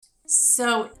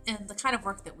So, in the kind of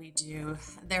work that we do,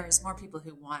 there is more people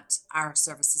who want our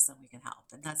services than we can help.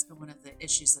 And that's been one of the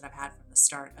issues that I've had from the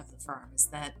start of the firm is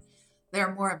that there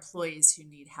are more employees who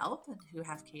need help and who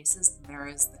have cases than there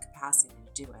is the capacity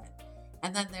to do it.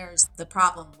 And then there's the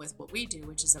problem with what we do,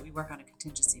 which is that we work on a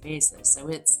contingency basis. So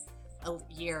it's a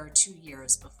year, 2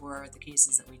 years before the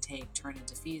cases that we take turn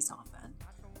into fees often.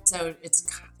 So it's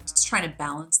trying to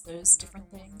balance those different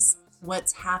things.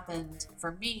 What's happened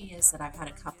for me is that I've had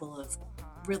a couple of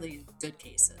really good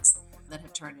cases that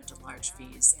have turned into large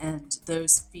fees. And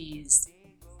those fees,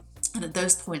 and at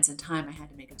those points in time, I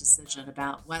had to make a decision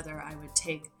about whether I would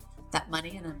take that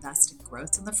money and invest in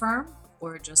growth in the firm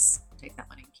or just take that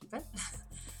money and keep it.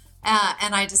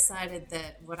 And I decided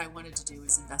that what I wanted to do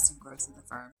was invest in growth in the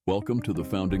firm. Welcome to the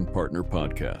Founding Partner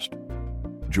Podcast.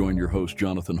 Join your host,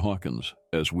 Jonathan Hawkins,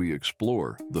 as we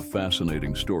explore the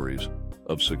fascinating stories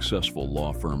of successful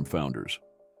law firm founders.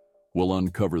 We'll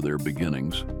uncover their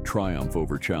beginnings, triumph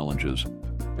over challenges,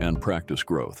 and practice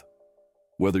growth.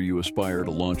 Whether you aspire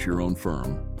to launch your own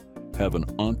firm, have an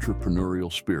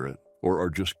entrepreneurial spirit, or are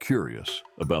just curious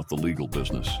about the legal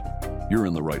business, you're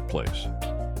in the right place.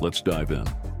 Let's dive in.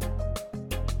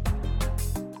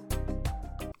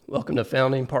 Welcome to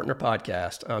Founding Partner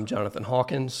Podcast. I'm Jonathan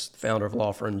Hawkins, founder of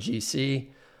law firm GC,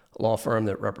 a law firm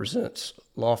that represents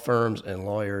law firms and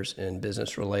lawyers in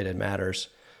business-related matters.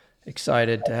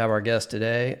 Excited to have our guest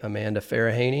today, Amanda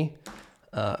Farahany.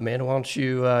 Amanda, why don't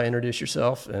you introduce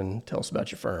yourself and tell us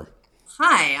about your firm?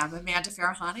 Hi, I'm Amanda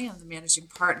Farahany. I'm the managing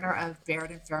partner of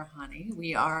Barrett and Farahany.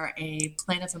 We are a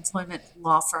plaintiff employment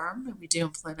law firm. We do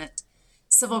employment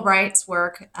civil rights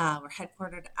work. We're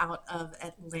headquartered out of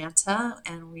Atlanta,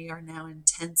 and we are now in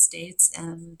 10 states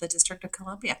and the District of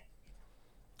Columbia.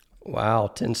 Wow,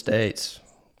 10 states.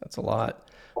 That's a lot.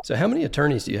 So how many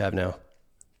attorneys do you have now?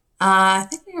 I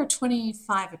think we are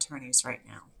 25 attorneys right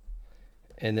now.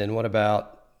 And then what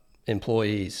about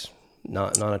employees,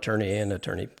 non-attorney and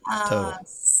attorney total?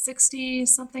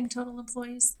 60-something total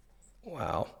employees.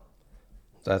 Wow,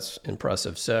 that's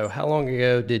impressive. So how long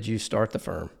ago did you start the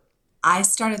firm? I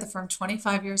started the firm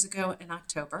 25 years ago in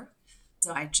October.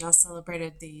 So I just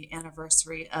celebrated the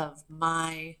anniversary of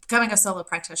my becoming a solo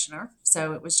practitioner.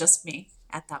 So it was just me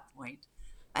at that point.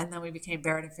 And then we became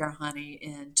Barrett and Farahany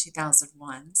in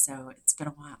 2001. So it's been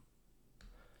a while.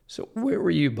 So where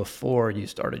were you before you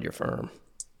started your firm?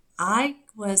 I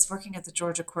was working at the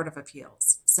Georgia Court of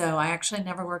Appeals. So I actually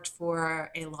never worked for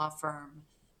a law firm.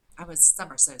 I was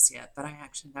summer associate, but I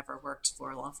actually never worked for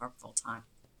a law firm full time.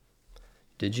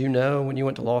 Did you know when you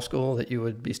went to law school that you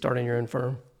would be starting your own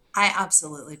firm? I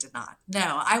absolutely did not.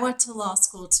 No, I went to law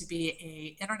school to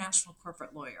be an international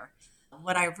corporate lawyer.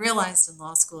 What I realized in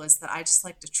law school is that I just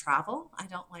like to travel. I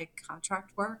don't like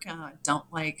contract work. I don't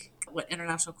like what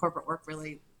international corporate work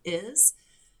really is.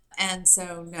 And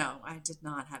so, no, I did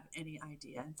not have any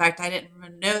idea. In fact, I didn't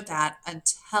even know that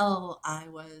until I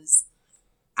was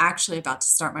actually about to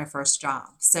start my first job.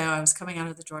 So I was coming out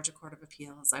of the Georgia Court of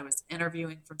Appeals. I was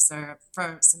interviewing for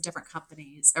some different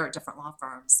companies or different law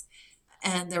firms.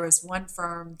 And there was one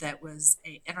firm that was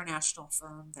an international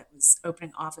firm that was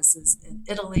opening offices in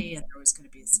Italy, and there was going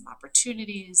to be some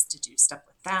opportunities to do stuff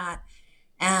with that.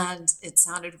 And it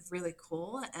sounded really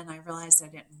cool, and I realized I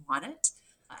didn't want it.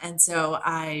 And so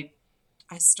I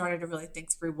started to really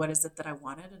think through what is it that I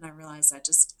wanted, and I realized I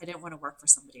didn't want to work for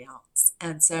somebody else.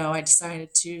 And so I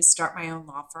decided to start my own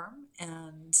law firm,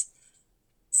 and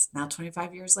it's now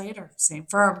 25 years later, same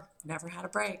firm, never had a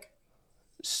break.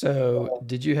 So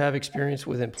did you have experience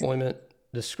with employment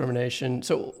discrimination?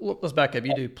 So let's back up.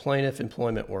 You do plaintiff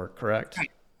employment work, correct?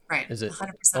 Right. Is it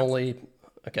 100%. only,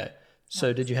 okay.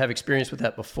 So did you have experience with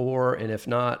that before? And if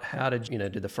not, how did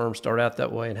did the firm start out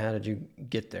that way, and how did you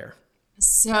get there?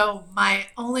 So my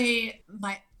only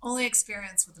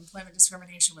experience with employment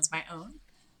discrimination was my own.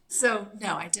 So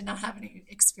no, I did not have any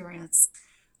experience.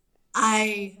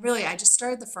 I just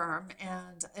started the firm,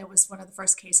 and it was one of the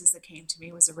first cases that came to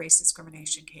me was a race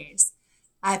discrimination case.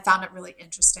 I found it really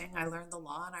interesting. I learned the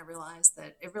law, and I realized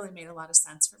that it really made a lot of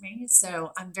sense for me.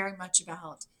 So I'm very much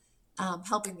about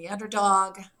helping the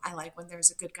underdog. I like when there's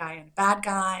a good guy and a bad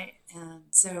guy. And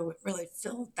so it really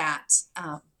filled that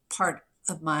part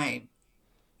of my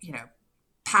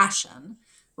passion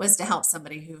was to help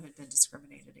somebody who had been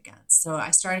discriminated against. So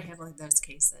I started handling those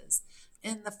cases.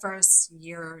 In the first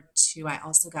year or two, I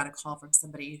also got a call from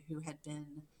somebody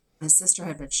his sister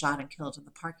had been shot and killed in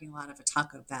the parking lot of a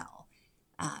Taco Bell.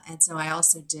 And so I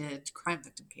also did crime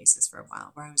victim cases for a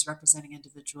while where I was representing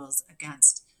individuals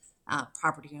against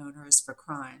property owners for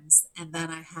crimes. And then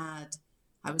I had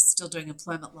I was still doing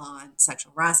employment law and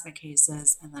sexual harassment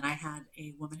cases. And then I had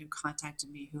a woman who contacted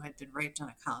me who had been raped on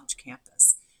a college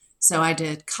campus. So I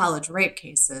did college rape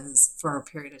cases for a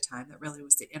period of time that really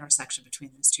was the intersection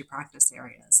between those two practice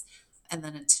areas. And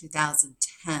then in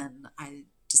 2010, I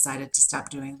decided to stop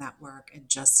doing that work and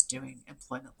just doing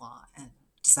employment law and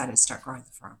decided to start growing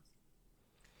the firm.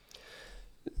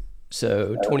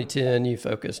 So 2010, you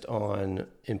focused on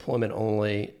employment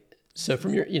only. So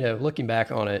from your, looking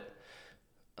back on it,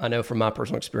 I know from my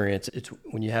personal experience, it's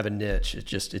when you have a niche,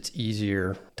 it's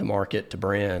easier to market, to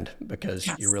brand, because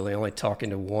Yes. you're really only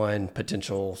talking to one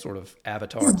potential sort of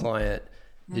avatar client.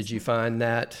 Did you find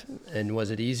that, and was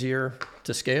it easier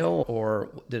to scale, or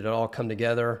did it all come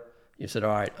together? You said,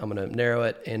 all right, I'm going to narrow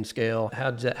it and scale.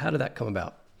 How did that come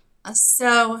about?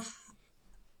 So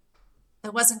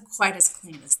it wasn't quite as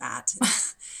clean as that.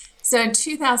 So in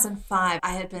 2005,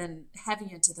 I had been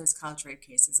heavy into those college rape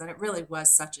cases, and it really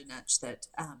was such a niche that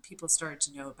people started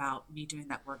to know about me doing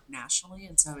that work nationally,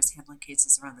 and so I was handling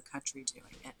cases around the country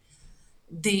doing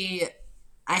it.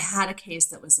 I had a case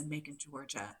that was in Macon,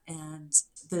 Georgia, and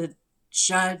the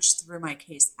judge threw my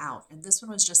case out, and this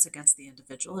one was just against the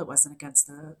individual; it wasn't against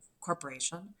the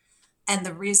corporation. And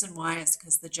the reason why is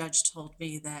because the judge told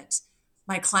me that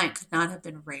my client could not have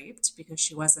been raped because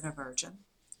she wasn't a virgin,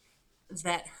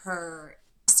 that her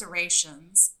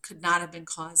lacerations could not have been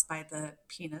caused by the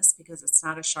penis because it's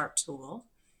not a sharp tool,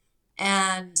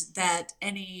 and that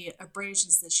any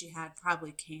abrasions that she had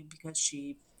probably came because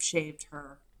she shaved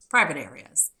her private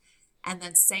areas, and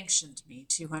then sanctioned me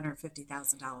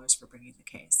 $250,000 for bringing the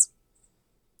case.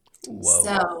 Whoa.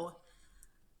 So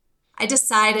I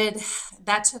decided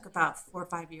that took about 4 or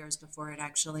 5 years before it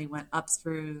actually went up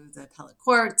through the appellate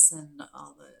courts and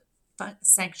all the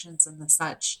sanctions and the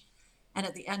such. And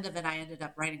at the end of it, I ended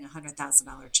up writing a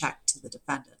 $100,000 check to the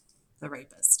defendant, the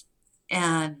rapist.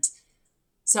 And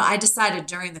so I decided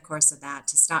during the course of that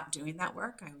to stop doing that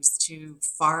work. I was too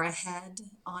far ahead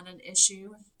on an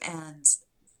issue, and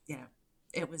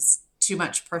it was too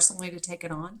much personally to take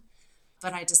it on.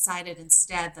 But I decided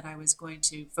instead that I was going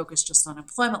to focus just on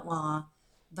employment law,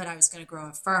 but I was going to grow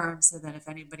a firm so that if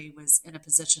anybody was in a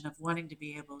position of wanting to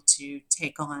be able to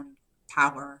take on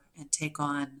power and take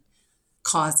on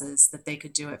causes, that they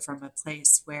could do it from a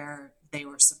place where they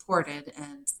were supported,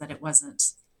 and that it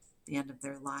wasn't the end of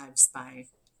their lives by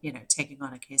taking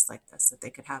on a case like this, that they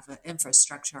could have an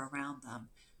infrastructure around them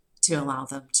to allow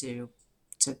them to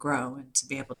grow and to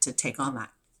be able to take on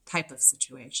that type of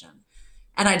situation.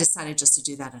 And I decided just to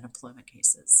do that in employment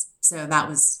cases. So that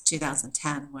was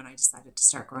 2010 when I decided to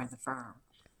start growing the firm.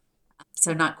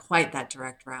 So not quite that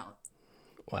direct route.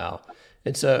 Wow.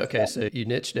 And so, okay, so you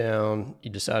niched down, you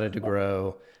decided to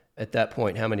grow. At that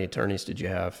point, how many attorneys did you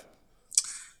have?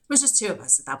 It was just two of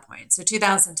us at that point. So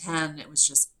 2010, it was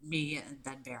just me and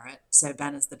Ben Barrett. So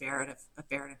Ben is the Barrett of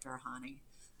Barrett and Farahany.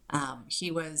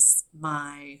 He was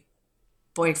my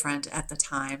boyfriend at the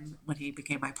time when he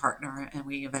became my partner, and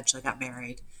we eventually got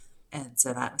married. And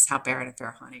so that was how Barrett and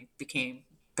Farahany became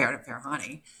Barrett and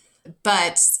Farahany.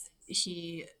 But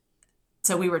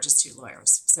so we were just two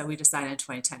lawyers. So we decided in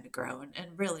 2010 to grow, and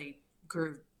really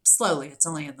grew slowly. It's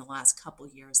only in the last couple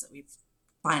of years that we've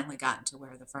finally gotten to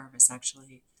where the firm is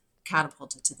actually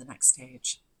catapulted to the next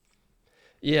stage.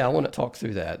 Yeah, I want to talk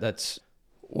through that. That's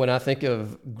when I think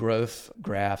of growth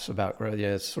graphs about growth,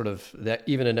 it's sort of that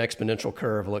even an exponential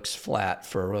curve looks flat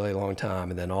for a really long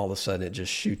time, and then all of a sudden it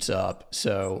just shoots up.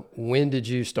 So when did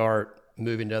you start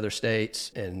moving to other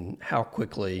states, and how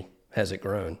quickly has it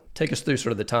grown? Take us through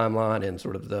sort of the timeline and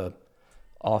sort of the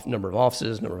number of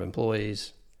offices, number of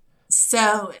employees.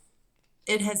 So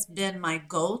it has been my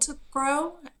goal to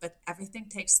grow, but everything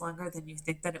takes longer than you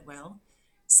think that it will.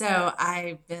 So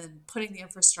I've been putting the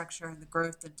infrastructure and the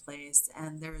growth in place,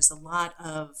 and there's a lot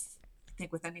of, I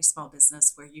think with any small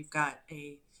business where you've got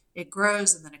it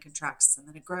grows and then it contracts and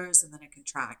then it grows and then it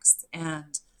contracts.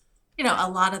 And, a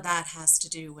lot of that has to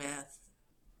do with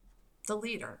the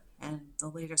leader and the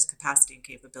leader's capacity and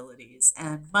capabilities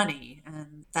and money.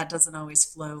 And that doesn't always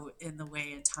flow in the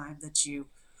way and time that you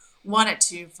want it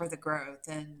to for the growth.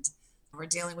 And we're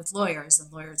dealing with lawyers,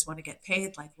 and lawyers want to get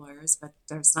paid like lawyers, but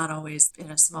there's not always in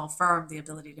a small firm the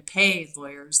ability to pay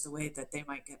lawyers the way that they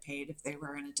might get paid if they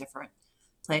were in a different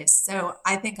place. So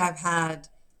I think I've had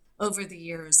over the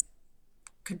years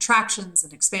contractions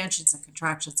and expansions and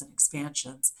contractions and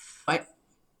expansions. I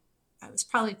was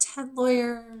probably 10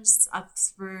 lawyers up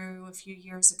through a few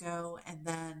years ago. And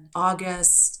then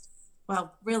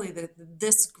really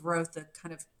this growth, the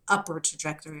kind of upward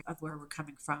trajectory of where we're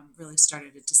coming from really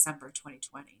started in December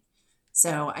 2020.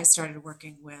 So I started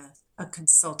working with a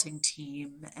consulting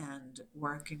team and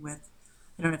working with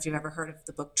I don't know if you've ever heard of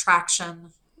the book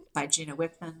Traction by Gina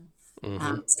Wickman.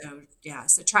 Mm-hmm.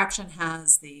 So Traction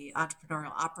has the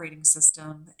entrepreneurial operating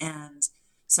system. And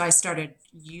so I started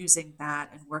using that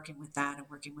and working with that and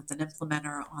working with an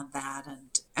implementer on that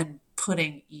and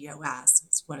putting EOS,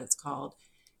 is what it's called,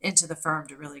 into the firm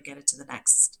to really get it to the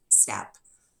next step.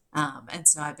 And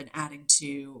so I've been adding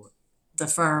to the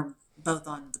firm both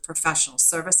on the professional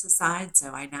services side.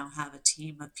 So I now have a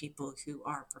team of people who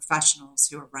are professionals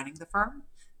who are running the firm.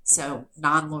 So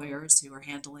non-lawyers who are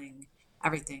handling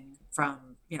everything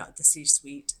from, the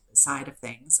C-suite side of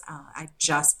things. I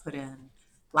just put in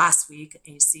last week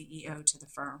a CEO to the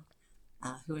firm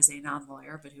who is a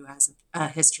non-lawyer, but who has a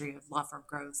history of law firm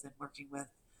growth and working with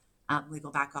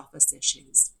legal back office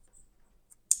issues.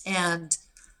 And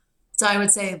so I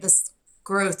would say this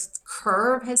growth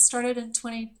curve has started in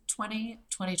 2020.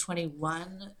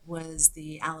 2021 was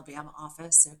the Alabama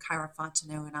office. So Kyra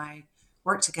Fontenot and I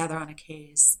worked together on a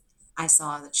case. I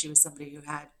saw that she was somebody who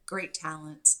had great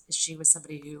talent. She was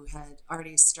somebody who had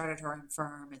already started her own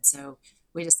firm. And so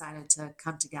we decided to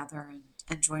come together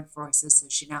and join forces. So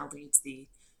she now leads the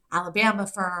Alabama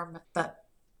firm, but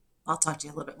I'll talk to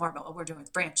you a little bit more about what we're doing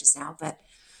with branches now. But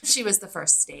she was the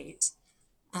first state.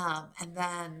 And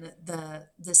then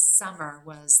this summer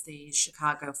was the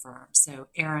Chicago firm. So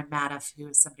Aaron Madoff, who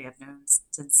is somebody I've known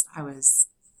since I was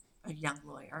a young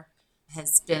lawyer,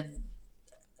 has been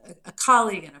a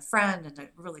colleague and a friend and a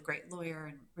really great lawyer,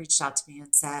 and reached out to me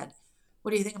and said,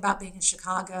 "What do you think about being in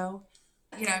Chicago?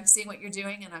 I'm seeing what you're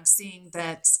doing, and I'm seeing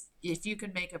that if you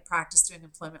can make a practice doing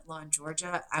employment law in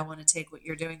Georgia, I want to take what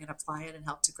you're doing and apply it and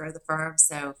help to grow the firm."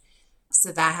 So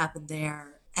that happened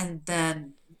there. And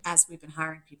then as we've been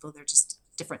hiring people, they're just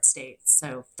different states.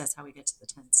 So that's how we get to the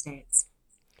 10 states.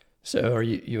 So are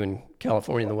you in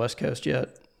California on the West Coast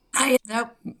yet?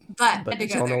 Nope, but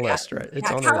It's on the list, right? It's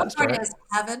on the list, California right? is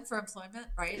heaven for employment,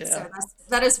 right? Yeah. So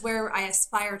that is where I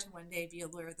aspire to one day be a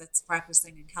lawyer that's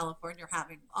practicing in California or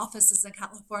having offices in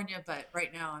California. But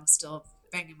right now I'm still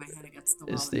banging my head against the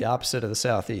wall. It's the opposite of the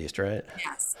Southeast, right?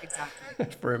 Yes, exactly.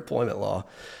 For employment law.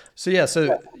 So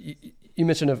you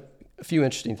mentioned a few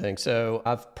interesting things. So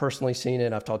I've personally seen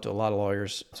it. I've talked to a lot of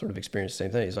lawyers, sort of experienced the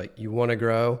same thing. It's like you want to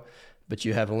grow, but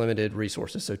you have limited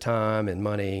resources, so time and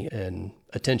money and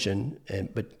attention,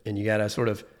 and you got to sort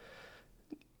of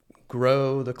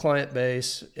grow the client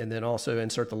base and then also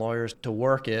insert the lawyers to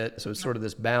work it. So it's sort of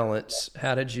this balance.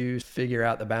 How did you figure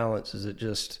out the balance? Is it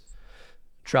just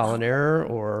trial and error,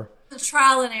 or? The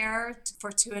trial and error,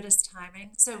 fortuitous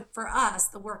timing. So for us,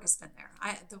 the work has been there.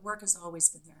 The work has always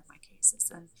been there in my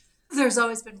cases, and there's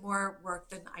always been more work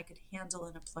than I could handle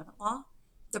in employment law.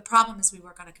 The problem is we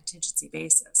work on a contingency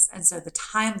basis. And so the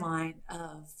timeline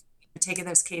of taking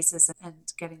those cases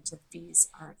and getting to fees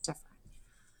are different.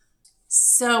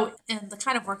 So in the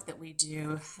kind of work that we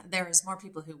do, there is more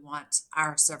people who want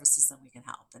our services than we can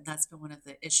help. And that's been one of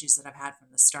the issues that I've had from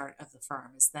the start of the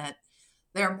firm, is that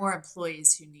there are more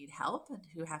employees who need help and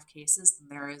who have cases than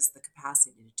there is the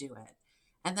capacity to do it.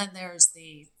 And then there's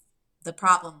the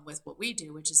problem with what we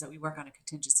do, which is that we work on a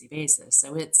contingency basis.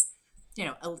 So it's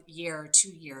a year or 2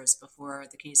 years before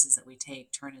the cases that we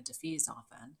take turn into fees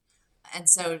often. And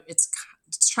so it's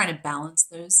trying to balance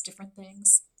those different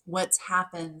things. What's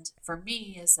happened for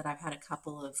me is that I've had a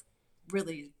couple of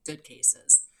really good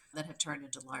cases that have turned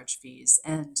into large fees.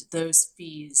 And those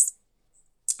fees,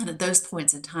 and at those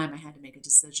points in time, I had to make a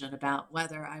decision about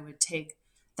whether I would take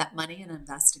that money and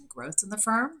invest in growth in the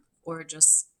firm, or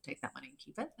just take that money and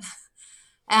keep it.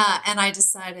 And I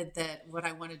decided that what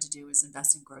I wanted to do was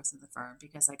invest in growth in the firm,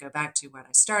 because I go back to what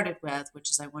I started with, which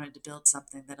is I wanted to build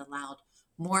something that allowed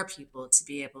more people to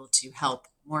be able to help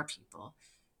more people,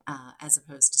 as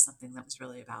opposed to something that was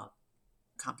really about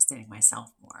compensating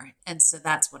myself more. And so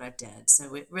that's what I did.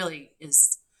 So it really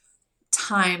is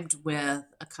timed with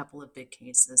a couple of big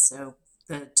cases. So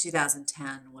the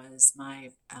 2010 was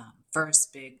my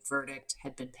first big verdict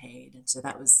had been paid. And so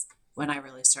that was when I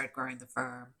really started growing the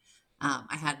firm.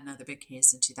 I had another big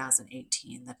case in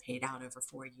 2018 that paid out over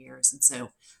 4 years. And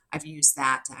so I've used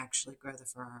that to actually grow the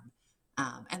firm.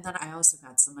 And then I also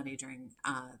got some money during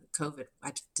COVID.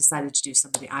 I decided to do some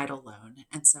of the idle loan.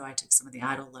 And so I took some of the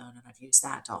idle loan and I've used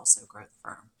that to also grow the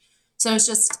firm. So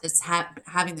it's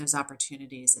having those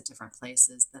opportunities at different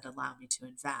places that allow me to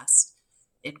invest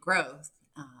in growth.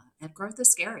 And growth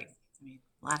is scary. I mean,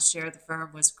 last year the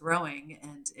firm was growing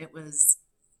and it was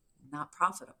not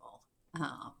profitable.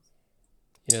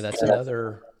 That's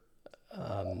another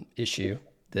issue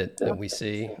that we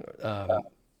see.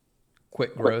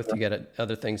 Quick growth, you got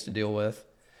other things to deal with,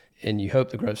 and you hope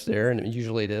the growth's there, and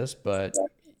usually it is, but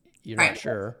you're not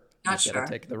sure. Not you sure. Got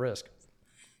to take the risk.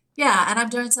 Yeah, and I'm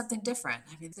doing something different.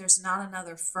 I mean, there's not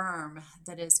another firm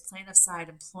that is plaintiff side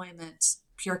employment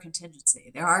pure contingency.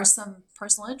 There are some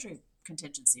personal injury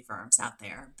contingency firms out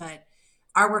there, but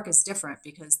our work is different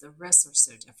because the risks are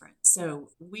so different. So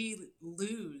we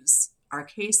lose our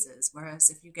cases, whereas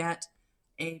if you get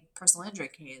a personal injury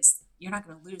case, you're not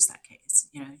going to lose that case.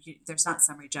 There's not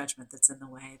summary judgment that's in the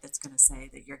way that's going to say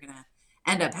that you're going to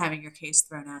end up having your case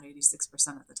thrown out 86%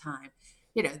 of the time.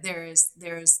 There's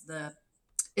the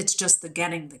it's just the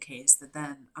getting the case that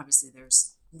then obviously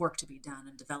there's work to be done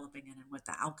in developing it and what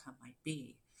the outcome might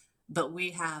be. But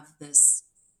we have this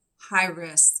high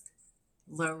risk,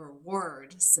 low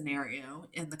reward scenario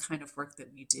in the kind of work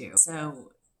that we do.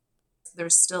 So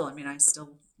there's still, I mean, I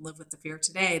still live with the fear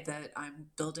today that I'm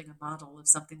building a model of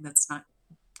something that's not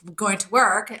going to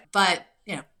work. But,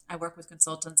 I work with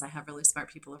consultants. I have really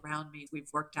smart people around me. We've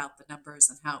worked out the numbers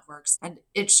and how it works. And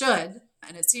it should,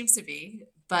 and it seems to be.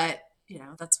 But,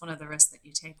 that's one of the risks that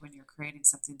you take when you're creating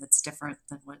something that's different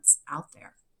than what's out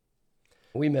there.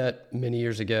 We met many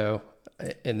years ago,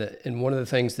 and one of the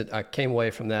things that I came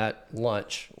away from that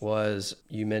lunch was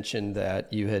you mentioned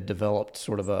that you had developed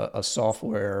sort of a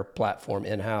software platform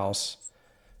in-house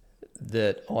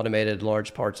that automated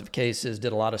large parts of cases,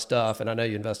 did a lot of stuff, and I know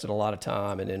you invested a lot of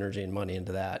time and energy and money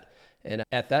into that. And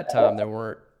at that time, there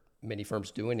weren't many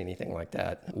firms doing anything like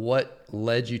that. What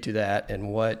led you to that, and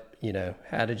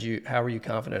how were you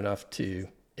confident enough to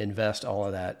invest all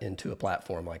of that into a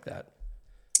platform like that?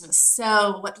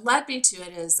 So what led me to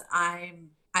it is I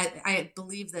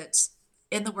believe that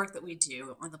in the work that we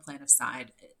do on the plaintiff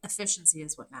side, efficiency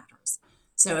is what matters.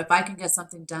 So if I can get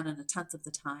something done in a tenth of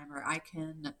the time, or I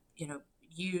can,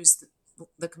 use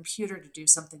the computer to do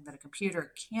something that a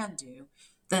computer can do,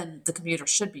 then the computer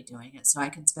should be doing it. So I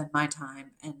can spend my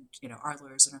time and, our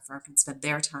lawyers in our firm can spend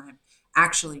their time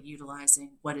actually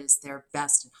utilizing what is their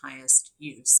best and highest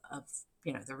use of,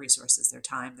 their resources, their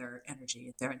time, their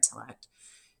energy, their intellect.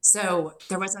 So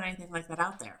there wasn't anything like that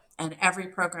out there. And every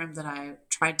program that I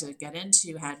tried to get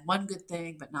into had one good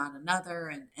thing, but not another.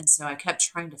 And so I kept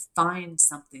trying to find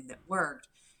something that worked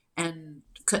and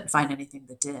couldn't find anything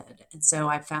that did. And so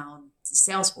I found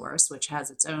Salesforce, which has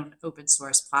its own open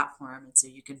source platform. And so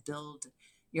you can build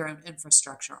your own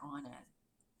infrastructure on it.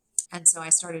 And so I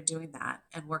started doing that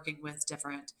and working with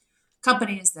different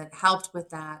companies that helped with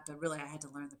that. But really, I had to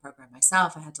learn the program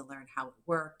myself. I had to learn how it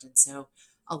worked. And so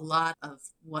a lot of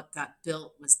what got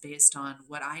built was based on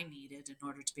what I needed in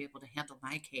order to be able to handle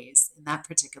my case in that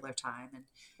particular time and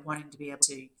wanting to be able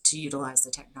to utilize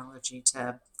the technology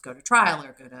to go to trial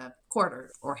or go to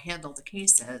court or handle the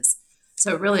cases.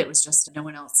 So really, it was just no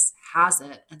one else has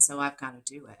it. And so I've got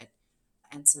to do it.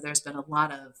 And so there's been a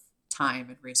lot of time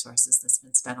and resources that's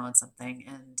been spent on something.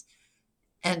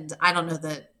 And I don't know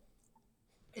that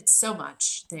it's so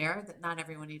much there that not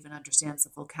everyone even understands the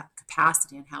full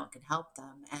capacity and how it can help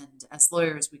them. And as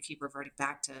lawyers, we keep reverting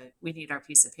back to we need our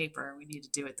piece of paper. We need to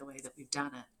do it the way that we've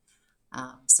done it.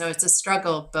 So it's a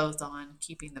struggle both on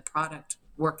keeping the product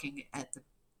working at the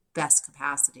best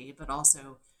capacity, but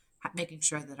also making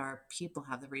sure that our people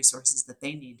have the resources that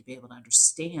they need to be able to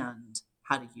understand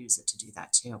how to use it to do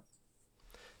that too.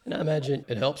 And I imagine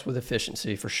it helps with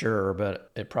efficiency for sure,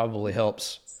 but it probably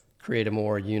helps create a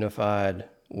more unified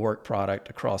work product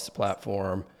across the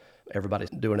platform. Everybody's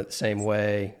doing it the same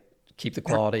way, keep the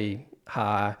quality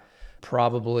high.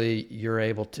 Probably you're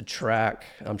able to track,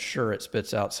 I'm sure it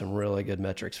spits out some really good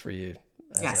metrics for you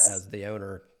as the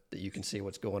owner, that you can see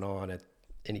what's going on at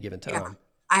any given time. Yeah.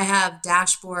 I have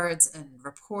dashboards and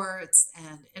reports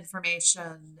and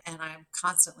information, and I'm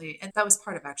constantly, and that was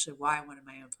part of actually why I wanted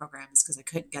my own program, is because I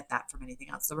couldn't get that from anything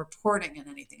else. The reporting and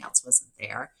anything else wasn't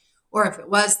there. Or if it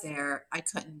was there, I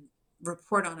couldn't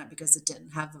report on it because it didn't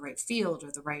have the right field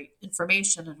or the right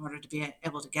information in order to be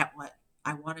able to get what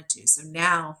I wanted to. So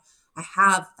now I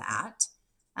have that.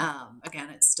 Again,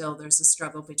 it's still, there's a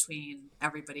struggle between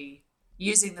everybody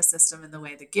using the system in the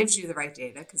way that gives you the right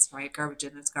data, because right, garbage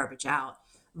in is garbage out.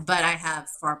 But I have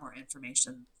far more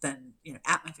information than,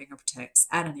 at my fingertips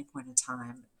at any point in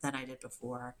time than I did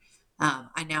before.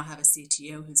 I now have a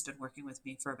CTO who's been working with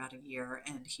me for about a year,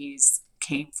 and he's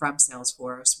came from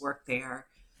Salesforce, worked there,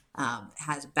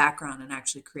 has a background in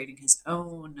actually creating his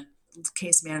own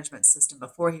case management system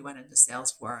before he went into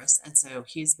Salesforce. And so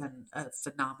he's been a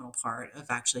phenomenal part of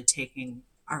actually taking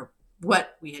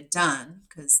what we had done,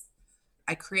 because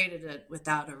I created it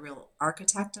without a real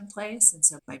architect in place. And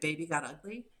so my baby got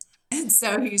ugly. And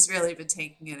so he's really been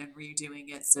taking it and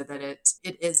redoing it so that it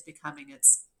is becoming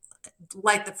its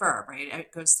like the firm, right?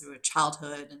 It goes through a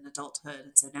childhood and adulthood.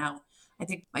 And so now I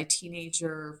think my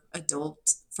teenager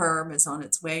adult firm is on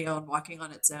its way on walking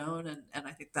on its own. And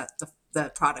I think that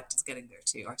the product is getting there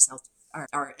too.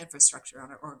 Our infrastructure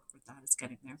on our org with that is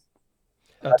getting there.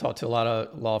 I talk to a lot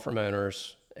of law firm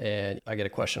owners, and I get a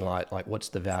question a lot like, what's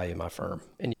the value of my firm?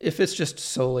 And if it's just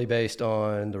solely based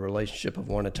on the relationship of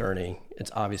one attorney,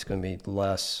 it's obviously going to be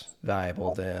less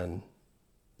valuable than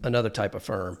another type of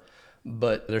firm.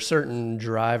 But there's certain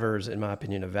drivers, in my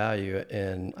opinion, of value.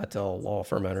 And I tell law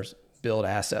firm owners, build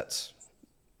assets.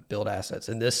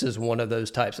 And this is one of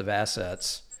those types of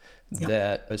assets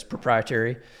that is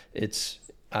proprietary.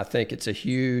 I think it's a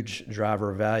huge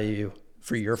driver of value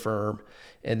for your firm.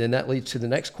 And then that leads to the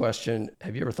next question.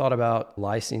 Have you ever thought about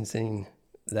licensing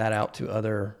that out to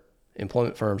other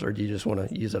employment firms, or do you just want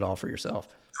to use it all for yourself?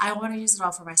 I want to use it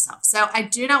all for myself. So I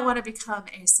do not want to become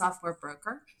a software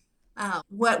broker.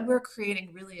 What we're creating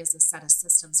really is a set of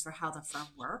systems for how the firm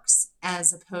works,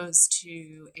 as opposed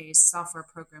to a software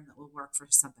program that will work for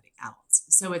somebody else.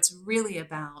 So it's really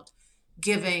about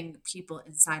giving people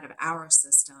inside of our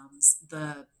systems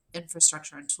the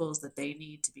infrastructure and tools that they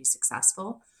need to be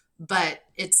successful. But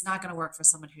it's not going to work for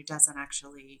someone who doesn't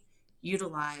actually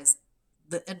utilize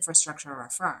the infrastructure of our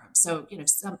firm. So,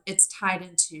 it's tied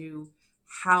into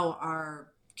how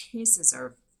our cases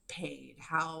are paid,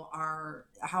 how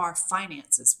our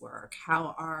finances work,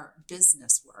 how our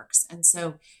business works. And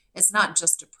so it's not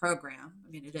just a program.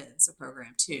 I mean, it is a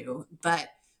program too, but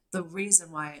the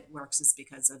reason why it works is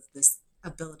because of this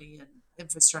ability and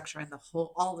infrastructure and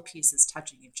all the pieces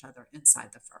touching each other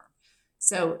inside the firm.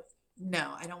 So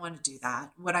no, I don't want to do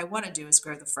that. What I want to do is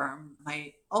grow the firm.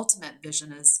 My ultimate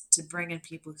vision is to bring in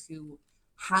people who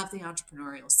have the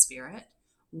entrepreneurial spirit,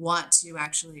 want to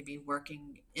actually be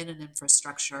working in an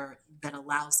infrastructure that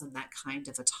allows them that kind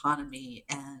of autonomy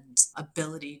and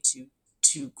ability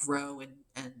to grow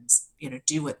and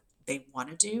do what they want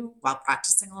to do while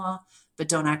practicing law, but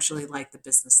don't actually like the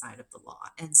business side of the law.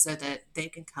 And so that they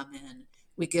can come in,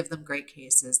 we give them great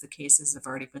cases. The cases have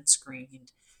already been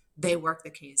screened. They work the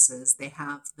cases. They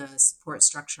have the support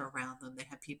structure around them. They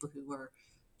have people who are,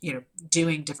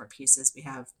 doing different pieces. We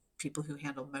have people who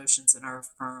handle motions in our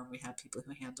firm. We have people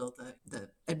who handle the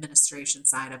administration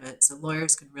side of it. So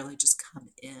lawyers can really just come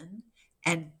in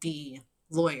and be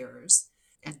lawyers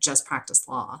and just practice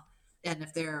law. And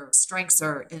if their strengths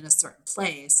are in a certain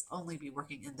place, only be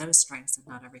working in those strengths and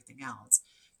not everything else.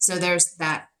 So there's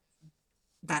that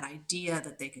idea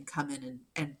that they can come in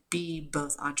and be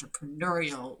both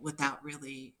entrepreneurial without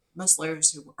really, most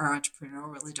lawyers who are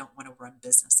entrepreneurial really don't want to run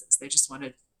businesses. They just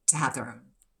wanted to have their own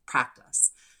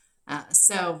practice.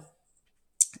 So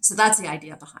that's the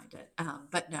idea behind it.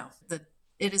 But no,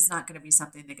 it is not going to be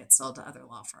something that gets sold to other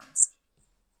law firms.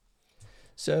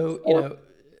 So,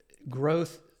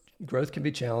 growth can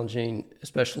be challenging,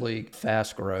 especially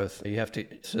fast growth.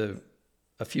 So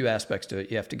a few aspects to it.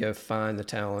 You have to go find the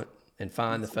talent and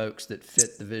find the folks that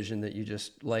fit the vision that you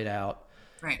just laid out.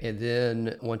 Right. And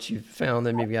then once you've found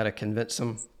them, you've got to convince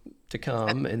them to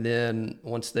come. And then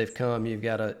once they've come, you've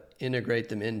got to integrate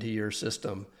them into your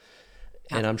system.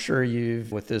 And I'm sure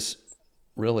with this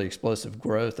really explosive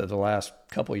growth of the last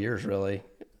couple of years, really,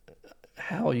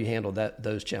 how you handled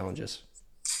those challenges?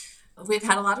 We've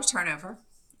had a lot of turnover.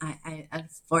 I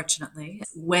unfortunately,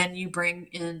 when you bring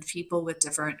in people with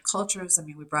different cultures, I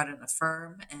mean, we brought in a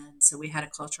firm, and so we had a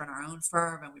culture in our own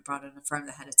firm, and we brought in a firm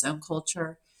that had its own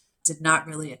culture, did not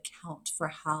really account for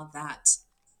how that,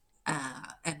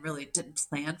 and really didn't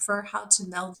plan for how to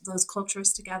meld those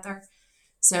cultures together.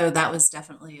 So that was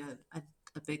definitely a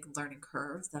big learning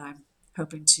curve that I'm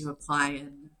hoping to apply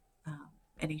in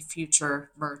any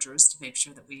future mergers to make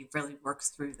sure that we really work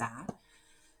through that.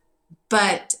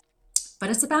 But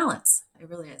it's a balance. It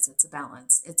really is. It's a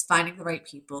balance. It's finding the right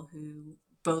people who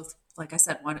both, like I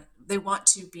said, they want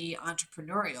to be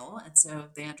entrepreneurial. And so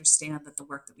they understand that the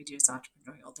work that we do is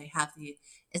entrepreneurial. They have the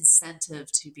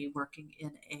incentive to be working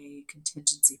in a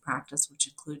contingency practice, which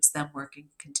includes them working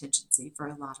contingency for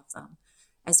a lot of them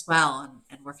as well,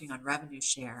 and working on revenue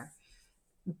share,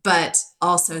 but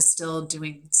also still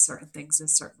doing certain things a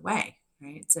certain way.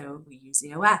 Right. So we use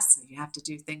EOS. So you have to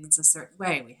do things a certain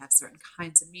way. We have certain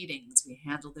kinds of meetings. We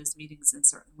handle those meetings in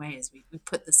certain ways. We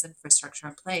put this infrastructure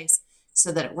in place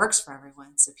so that it works for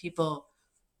everyone. So people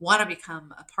want to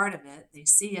become a part of it. They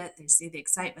see it. They see the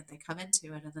excitement. They come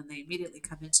into it. And then they immediately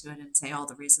come into it and say all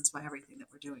the reasons why everything that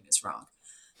we're doing is wrong.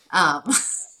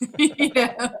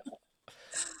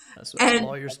 That's what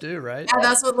lawyers do, right? And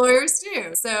that's what lawyers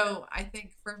do. So I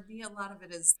think for me, a lot of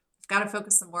it is got to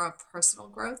focus some more on personal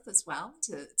growth as well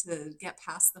to get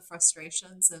past the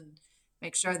frustrations and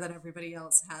make sure that everybody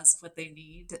else has what they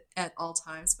need at all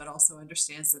times, but also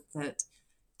understands that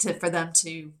for them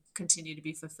to continue to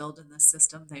be fulfilled in this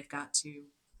system, they've got to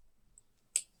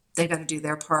do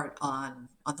their part on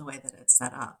the way that it's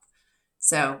set up.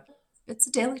 So it's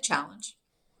a daily challenge.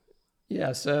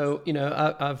 Yeah. So,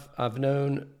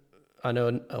 I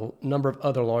know a number of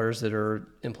other lawyers that are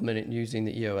implementing using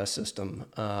the EOS system.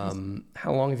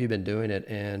 How long have you been doing it?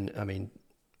 And I mean,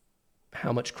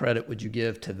 how much credit would you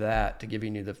give to that to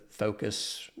giving you the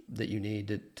focus that you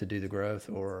need to do the growth,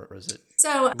 or is it,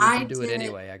 So would I you do it did,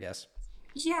 anyway, I guess?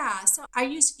 yeah. So I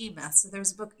used eMyth. So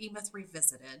there's a book, eMyth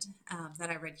Revisited, that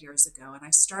I read years ago, and I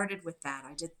started with that.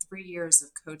 I did 3 years of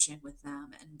coaching with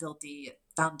them and built the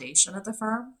foundation of the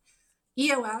firm.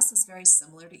 EOS is very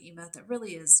similar to eMyth. It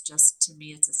really is just, to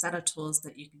me, it's a set of tools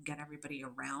that you can get everybody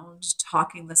around,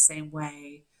 talking the same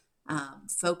way,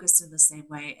 focused in the same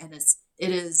way, and it's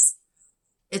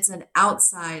an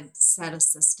outside set of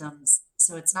systems.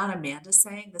 So it's not Amanda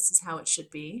saying this is how it should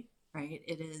be, right?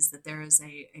 It is that there is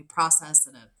a process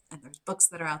and there's books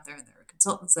that are out there and there are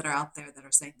consultants that are out there that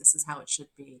are saying this is how it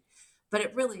should be. But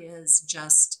it really is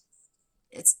just,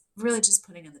 it's really just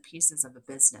putting in the pieces of a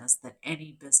business that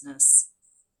any business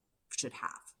should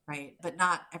have, right? But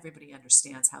not everybody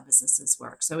understands how businesses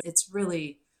work. So it's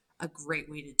really a great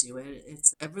way to do it.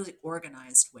 It's a really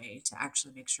organized way to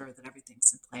actually make sure that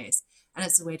everything's in place. And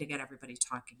it's a way to get everybody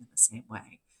talking in the same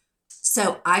way.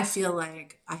 So I feel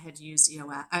like I had used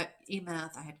eMyth. I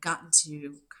had gotten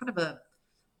to kind of a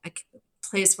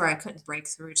place where I couldn't break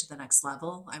through to the next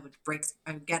level. I would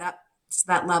get up to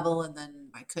that level and then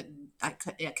I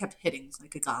kept hitting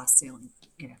like a glass ceiling,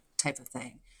 type of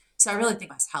thing. So I really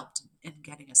think that's helped in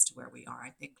getting us to where we are.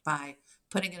 I think by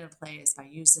putting it in place, by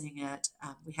using it,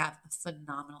 we have a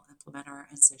phenomenal implementer.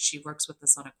 And so she works with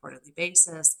us on a quarterly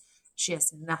basis. She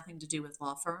has nothing to do with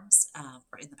law firms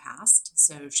or in the past.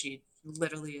 So she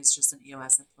literally is just an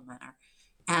EOS implementer.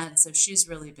 And so she's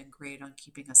really been great on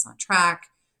keeping us on track.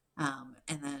 And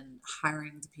then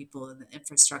hiring the people in the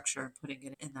infrastructure and putting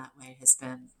it in that way has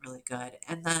been really good.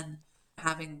 And then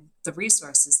having the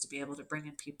resources to be able to bring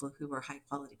in people who are high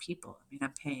quality people. I mean,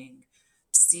 I'm paying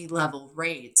C-level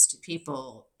rates to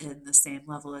people in the same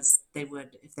level as they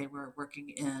would if they were working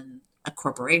in a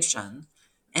corporation,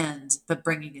 but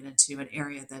bringing it into an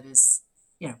area that is,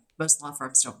 most law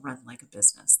firms don't run like a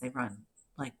business. They run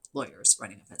like lawyers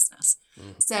running a business.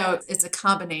 So it's a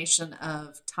combination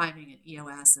of timing and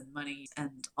EOS and money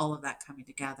and all of that coming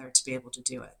together to be able to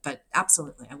do it. But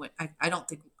absolutely, I don't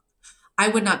think I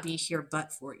would not be here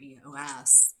but for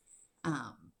EOS.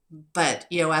 But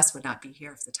EOS would not be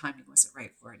here if the timing wasn't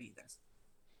right for it either.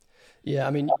 Yeah, I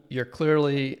mean, you're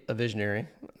clearly a visionary.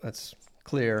 That's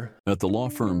clear. At the law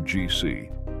firm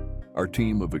GC, our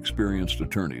team of experienced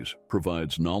attorneys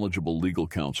provides knowledgeable legal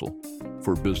counsel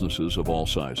for businesses of all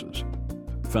sizes.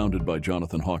 Founded by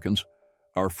Jonathan Hawkins,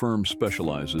 our firm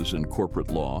specializes in corporate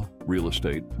law, real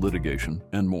estate, litigation,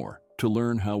 and more. To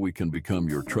learn how we can become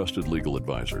your trusted legal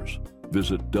advisors,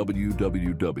 visit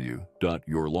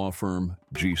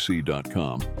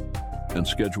www.yourlawfirmgc.com and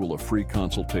schedule a free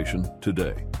consultation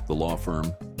today. The law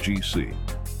firm GC.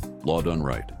 Law done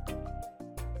right.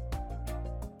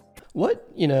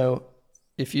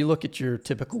 If you look at your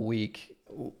typical week,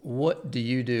 what do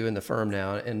you do in the firm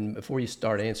now? And before you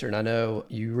start answering, I know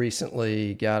you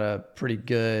recently got a pretty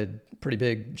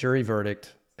big jury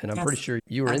verdict. And I'm Yes. pretty sure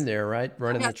you were in there, right?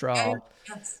 Running the Yes. trial.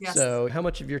 Yes. So how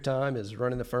much of your time is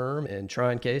running the firm and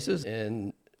trying cases?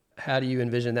 And how do you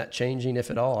envision that changing,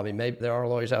 if at all? I mean, maybe there are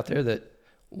lawyers out there that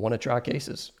want to try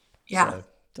cases. Yeah. So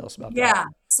tell us about Yeah. that.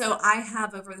 So I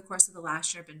have, over the course of the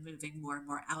last year, been moving more and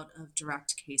more out of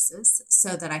direct cases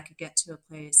so that I could get to a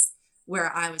place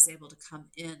where I was able to come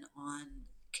in on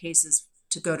cases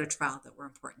to go to trial that were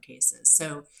important cases.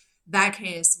 So that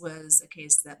case was a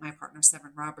case that my partner,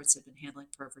 Severin Roberts, had been handling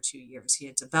for over 2 years. He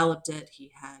had developed it. He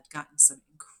had gotten some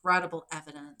incredible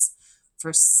evidence.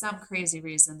 For some crazy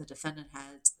reason, the defendant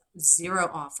had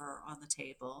zero offer on the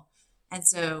table. And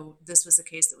so this was a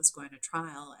case that was going to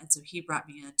trial. And so he brought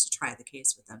me in to try the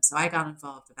case with them. So I got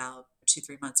involved about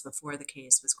 2-3 months before the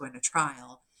case was going to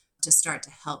trial to start to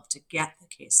help to get the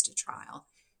case to trial,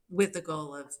 with the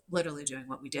goal of literally doing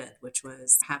what we did, which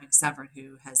was having Severin,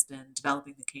 who has been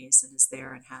developing the case and is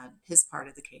there and had his part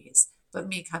of the case, but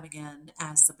me coming in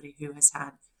as somebody who has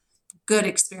had good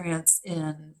experience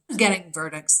in getting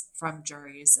verdicts from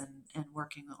juries and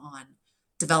working on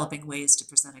developing ways to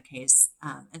present a case.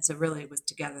 And so really it was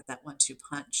together that 1-2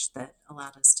 punch that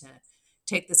allowed us to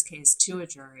take this case to a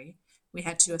jury. We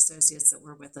had 2 associates that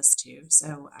were with us too.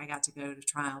 So I got to go to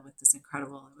trial with this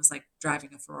incredible, it was like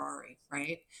driving a Ferrari,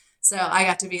 right? So I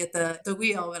got to be at the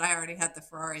wheel, but I already had the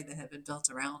Ferrari that had been built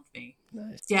around me.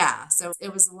 Nice. Yeah, so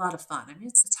it was a lot of fun. I mean,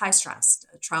 it's high stress.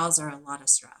 Trials are a lot of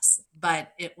stress,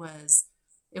 but it was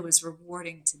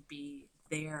rewarding to be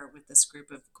there with this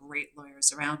group of great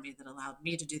lawyers around me that allowed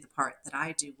me to do the part that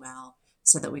I do well,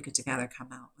 so that we could together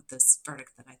come out with this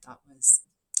verdict that I thought was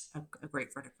a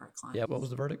great verdict for our client. Yeah. What was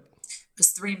the verdict? It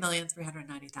was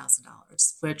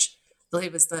 $3,390,000, which I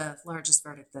believe is the largest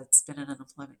verdict that's been in an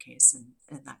employment case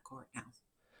in that court now.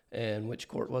 And which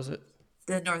court was it?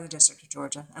 The Northern District of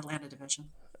Georgia, Atlanta Division.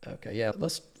 Okay, yeah.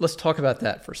 Let's talk about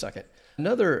that for a second.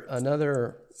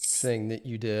 Another thing that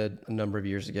you did a number of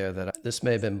years ago this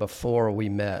may have been before we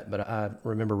met, but I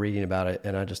remember reading about it,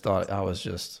 and I just thought I was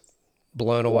just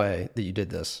blown away that you did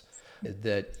this.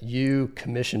 That you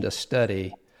commissioned a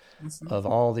study of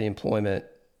all the employment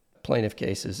plaintiff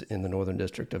cases in the Northern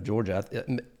District of Georgia.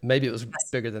 Maybe it was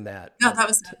bigger than that. No, that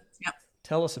was it. Yeah.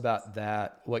 Tell us about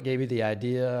that. What gave you the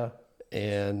idea,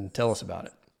 and tell us about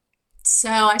it. So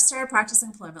I started practicing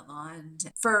employment law,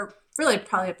 and for really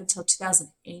probably up until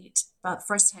 2008, about the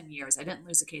first 10 years, I didn't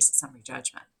lose a case at summary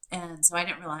judgment. And so I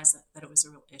didn't realize that it was a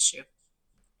real issue.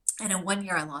 And in 1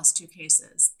 year, I lost 2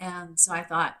 cases. And so I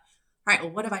thought, all right,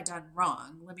 well, what have I done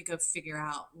wrong? Let me go figure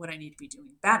out what I need to be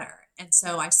doing better. And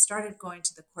so I started going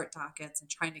to the court dockets and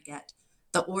trying to get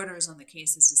the orders on the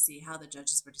cases to see how the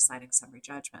judges were deciding summary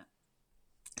judgment.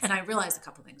 And I realized a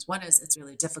couple things. One is it's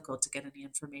really difficult to get any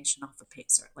information off a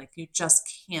PACER. Like, you just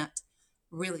can't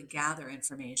really gather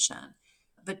information.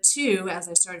 But two, as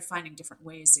I started finding different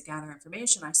ways to gather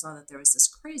information, I saw that there was this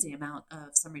crazy amount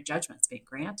of summary judgments being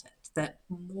granted, that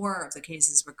more of the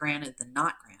cases were granted than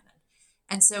not granted.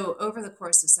 And so over the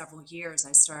course of several years,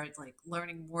 I started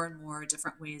learning more and more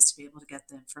different ways to be able to get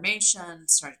the information,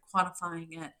 started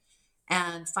quantifying it,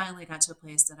 and finally got to a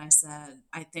place that I said,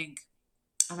 I think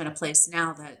I'm in a place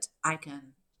now that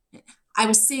I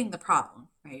was seeing the problem,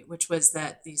 right? Which was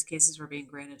that these cases were being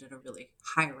granted at a really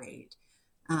high rate.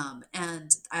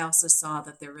 And I also saw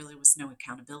that there really was no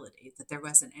accountability, that there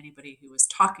wasn't anybody who was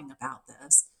talking about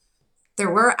this. There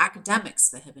were academics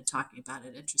that had been talking about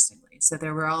it, interestingly. So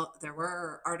there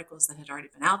were articles that had already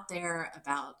been out there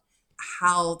about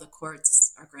how the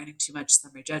courts are granting too much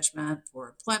summary judgment for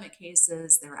employment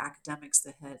cases. There were academics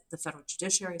the Federal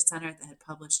Judiciary Center that had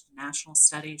published a national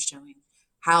study showing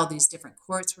how these different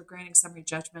courts were granting summary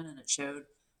judgment, and it showed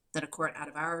that a court out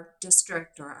of our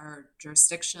district or our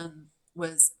jurisdiction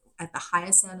was at the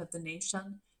highest end of the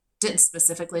nation. Didn't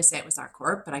specifically say it was our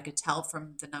court, but I could tell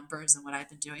from the numbers and what I've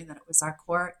been doing that it was our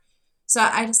court. So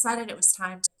I decided it was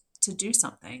time to do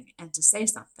something and to say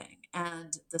something.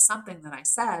 And the something that I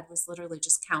said was literally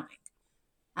just counting.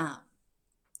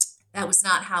 That was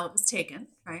not how it was taken,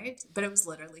 right? But it was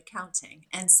literally counting.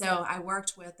 And so I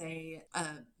worked with a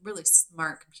really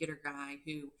smart computer guy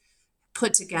who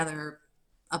put together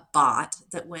a bot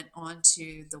that went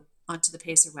onto the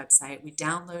PACER website. We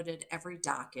downloaded every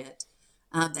docket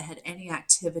that had any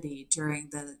activity during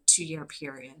the 2-year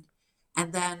period,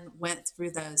 and then went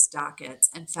through those dockets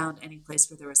and found any place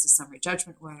where there was a summary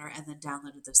judgment order, and then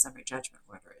downloaded those summary judgment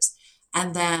orders.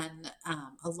 And then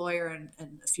a lawyer and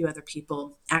a few other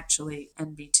people, actually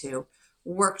NB2,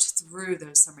 worked through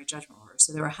those summary judgment orders.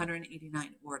 So there were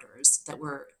 189 orders that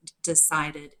were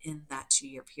decided in that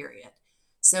 2-year period.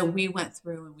 So we went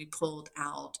through and we pulled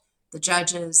out the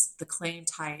judges, the claim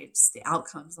types, the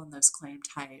outcomes on those claim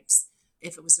types,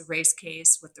 if it was a race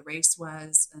case, what the race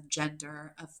was and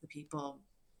gender of the people.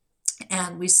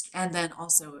 And then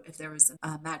also if there was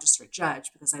a magistrate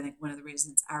judge, because I think one of the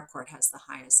reasons our court has the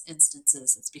highest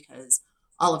instances is because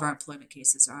all of our employment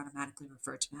cases are automatically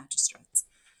referred to magistrates.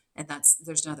 And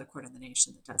there's no other court in the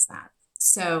nation that does that.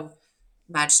 So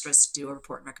magistrates do a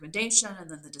report and recommendation,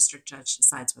 and then the district judge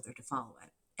decides whether to follow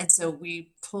it. And so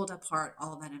we pulled apart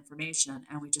all that information,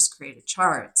 and we just created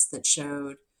charts that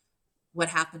showed what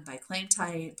happened by claim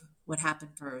type, what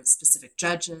happened for specific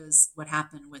judges, what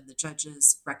happened when the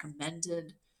judges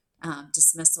recommended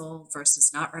dismissal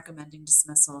versus not recommending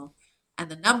dismissal. And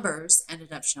the numbers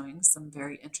ended up showing some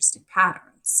very interesting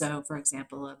patterns. So, for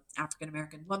example, an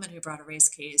African-American woman who brought a race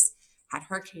case had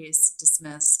her case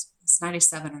dismissed. It's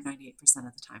 97 or 98%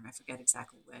 of the time. I forget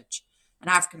exactly which. An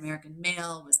African-American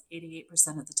male was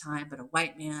 88% of the time, but a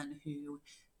white man who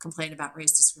complained about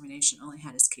race discrimination only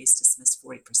had his case dismissed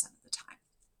 40% of the time.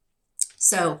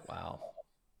 So Wow.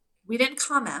 We didn't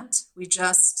comment. We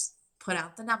just put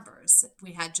out the numbers.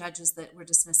 We had judges that were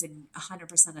dismissing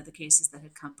 100% of the cases that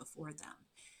had come before them.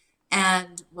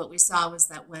 And what we saw was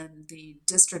that when the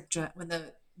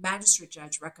magistrate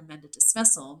judge recommended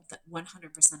dismissal, that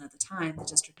 100% of the time the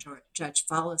district judge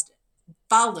followed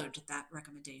that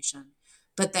recommendation.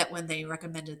 but that when they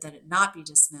recommended that it not be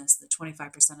dismissed, that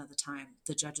 25% of the time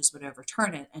the judges would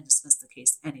overturn it and dismiss the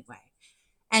case anyway.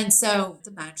 And so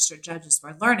the magistrate judges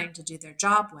were learning to do their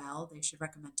job well, they should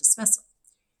recommend dismissal,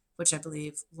 which I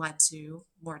believe led to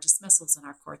more dismissals in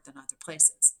our court than other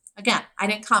places. Again, I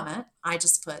didn't comment. I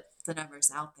just put the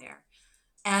numbers out there.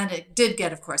 And it did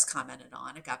get, of course, commented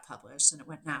on. It got published and it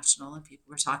went national and people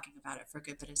were talking about it for a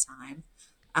good bit of time.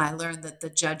 I learned that the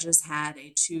judges had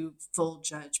a 2 full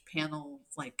judge panel,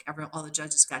 like all the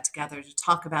judges got together to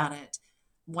talk about it.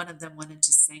 One of them wanted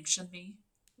to sanction me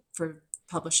for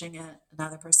publishing it.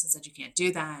 Another person said, you can't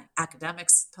do that.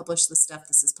 Academics publish this stuff.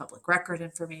 This is public record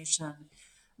information.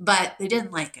 But they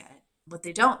didn't like it. What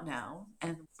they don't know,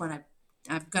 and when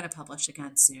I'm going to publish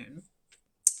again soon,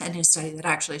 a new study that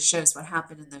actually shows what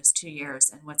happened in those 2 years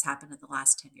and what's happened in the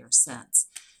last 10 years since.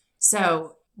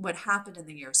 So what happened in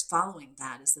the years following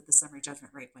that is that the summary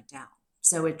judgment rate went down.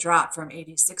 So it dropped from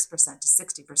 86% to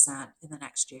 60% in the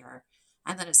next year.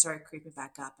 And then it started creeping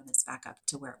back up and it's back up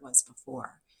to where it was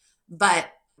before.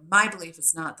 But my belief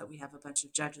is not that we have a bunch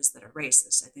of judges that are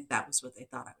racist. I think that was what they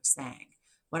thought I was saying.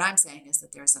 What I'm saying is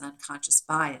that there's an unconscious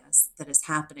bias that is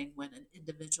happening when an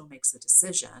individual makes a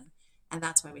decision. And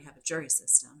that's why we have a jury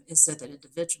system, is so that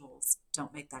individuals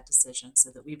don't make that decision, so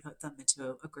that we put them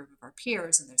into a group of our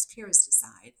peers and those peers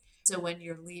decide. So when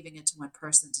you're leaving it to one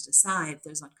person to decide,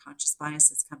 those unconscious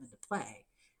biases come into play.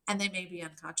 And they may be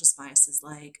unconscious biases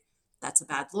like, that's a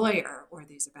bad lawyer, or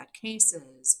these are bad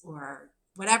cases, or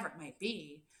whatever it might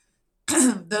be.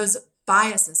 Those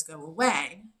biases go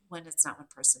away when it's not one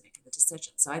person making the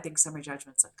decision. So I think summary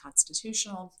judgment's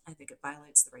unconstitutional. I think it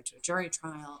violates the right to a jury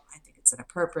trial. I think it's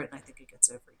inappropriate, and I think it gets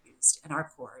overused in our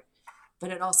court.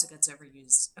 But it also gets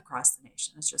overused across the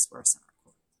nation. It's just worse in our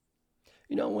court.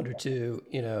 I wonder too,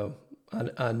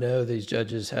 I know these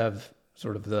judges have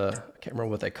sort of I can't remember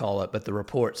what they call it, but the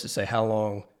reports to say how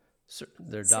long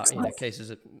their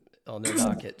cases on their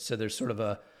docket. So there's sort of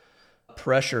a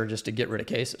pressure just to get rid of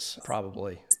cases,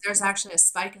 probably. There's actually a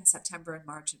spike in September and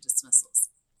March of dismissals.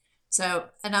 So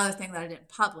another thing that I didn't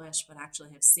publish, but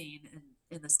actually have seen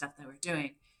in the stuff that we're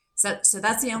doing. So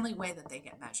that's the only way that they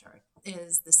get measured,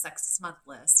 is the 6 month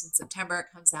list. In September,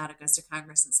 it comes out, it goes to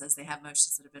Congress and says they have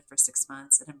motions that have been for 6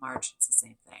 months. And in March, it's the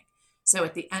same thing. So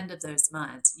at the end of those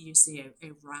months, you see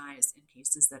a rise in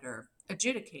cases that are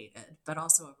adjudicated, but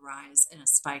also a rise in a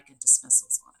spike in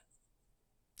dismissals on it.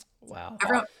 Wow.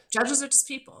 Judges are just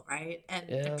people, right? And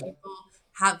Yeah. people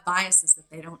have biases that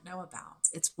they don't know about.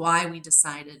 It's why we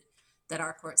decided that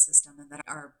our court system and that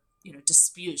our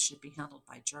disputes should be handled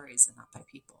by juries and not by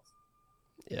people.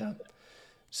 Yeah.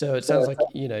 So it sounds like,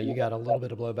 you got a little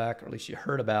bit of blowback, or at least you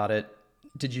heard about it.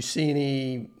 Did you see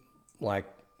any, I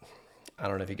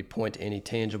don't know if you could point to any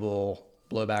tangible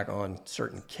blowback on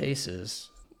certain cases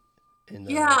in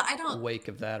the wake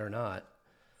of that or not?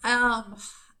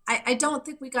 I don't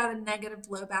think we got a negative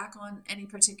blowback on any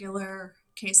particular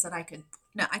case that I couldn't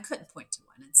point to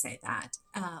one and say that.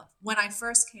 When I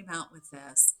first came out with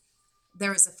this,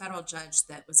 there was a federal judge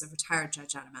that was a retired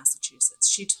judge out of Massachusetts.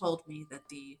 She told me that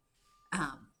the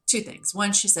 2 things.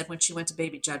 One, she said when she went to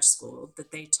baby judge school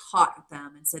that they taught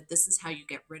them and said, this is how you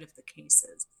get rid of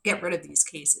these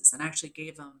cases, and actually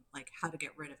gave them how to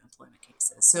get rid of employment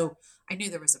cases. So I knew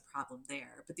there was a problem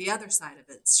there. But the other side of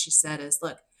it, she said, is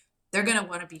look, they're going to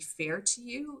want to be fair to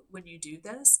you when you do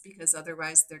this, because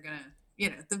otherwise they're going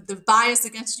to, the bias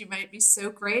against you might be so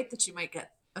great that you might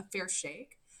get a fair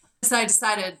shake. So I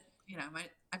decided,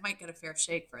 I might get a fair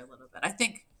shake for a little bit. I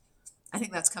think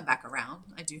that's come back around.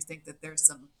 I do think that there's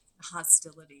some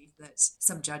hostility that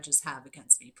some judges have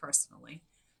against me personally,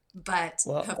 but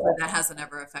hopefully that hasn't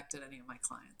ever affected any of my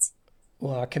clients.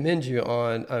 Well, I commend you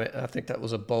on, I think that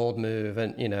was a bold move,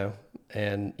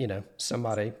 and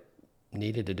somebody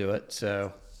needed to do it.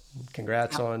 So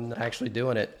congrats on actually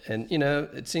doing it. And,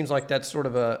 it seems like that's sort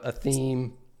of a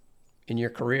theme in your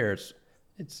career.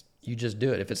 It's you just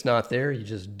do it. If it's not there, you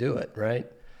just do it, right?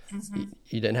 Mm-hmm.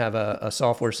 You didn't have a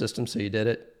software system, so you did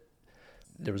it.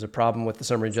 There was a problem with the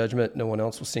summary judgment. No one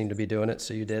else was seemed to be doing it,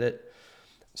 so you did it.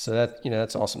 So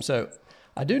that's awesome. So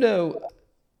I do know,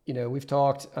 we've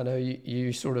talked, I know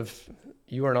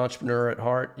you are an entrepreneur at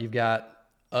heart. You've got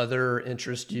other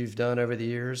interests you've done over the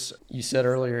years. You said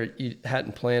earlier you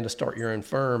hadn't planned to start your own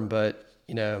firm, but,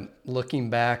 looking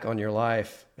back on your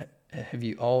life, have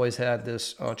you always had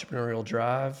this entrepreneurial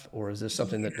drive, or is this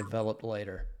something that developed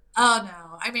later? Oh,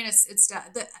 no. I mean,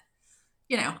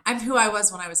 I'm who I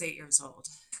was when I was 8 years old.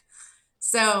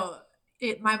 So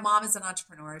My mom is an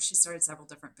entrepreneur. She started several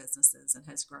different businesses and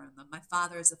has grown them. My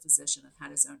father is a physician and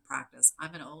had his own practice.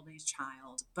 I'm an old age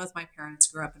child. Both my parents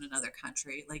grew up in another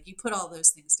country. Like, you put all those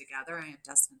things together, I am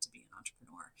destined to be an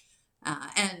entrepreneur.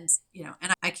 And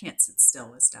I can't sit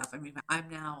still with stuff. I mean, I'm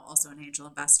now also an angel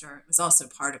investor. It was also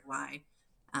part of why,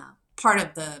 part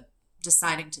of the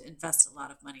deciding to invest a lot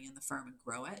of money in the firm and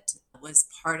grow it was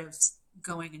part of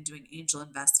going and doing angel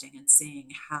investing and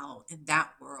seeing how in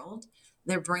that world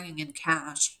they're bringing in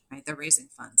cash, right? They're raising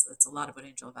funds. That's a lot of what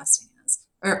angel investing is,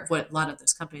 or what a lot of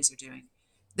those companies are doing.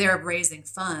 They're raising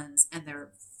funds and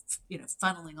they're,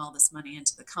 funneling all this money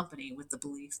into the company with the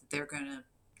belief that they're going to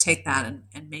take that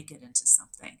and make it into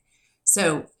something.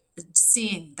 So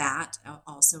seeing that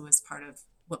also was part of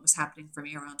what was happening for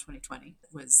me around 2020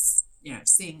 was,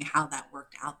 seeing how that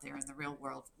worked out there in the real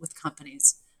world with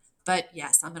companies. But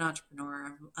yes, I'm an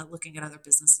entrepreneur. I'm looking at other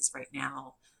businesses right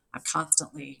now. I'm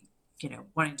constantly,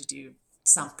 wanting to do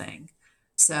something.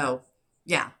 So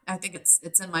yeah, I think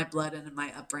it's in my blood and in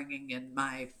my upbringing and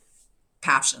my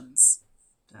passions.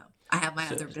 So I have my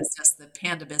So, other business, the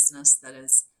Panda business, that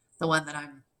is the one that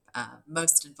I'm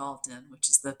most involved in, which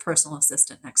is the personal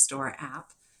assistant next door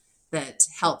app that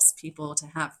helps people to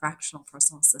have fractional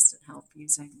personal assistant help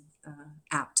using the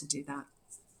app to do that.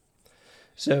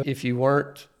 so if you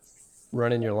weren't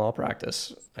running your law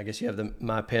practice, I guess you have the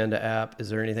My Panda app. Is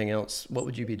there anything else? What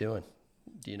would you be doing?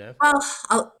 Do you know?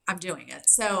 Well, I'm doing it.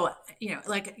 So,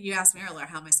 like you asked me earlier,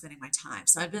 how am I spending my time?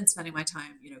 So I've been spending my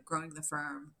time, growing the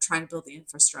firm, trying to build the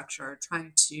infrastructure,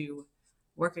 trying to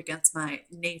work against my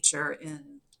nature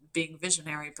in being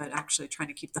visionary, but actually trying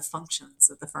to keep the functions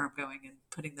of the firm going and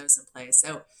putting those in place.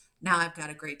 So now I've got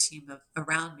a great team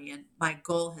around me. And my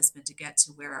goal has been to get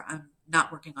to where I'm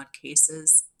not working on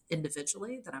cases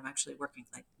individually, that I'm actually working,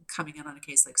 like coming in on a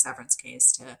case like Severin's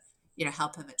case to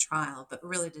help him at trial, but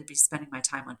really to be spending my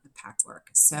time on impact work.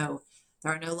 So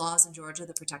there are no laws in Georgia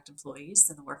that protect employees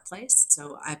in the workplace.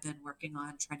 So I've been working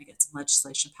on trying to get some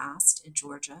legislation passed in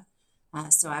Georgia.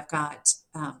 So I've got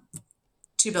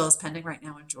two bills pending right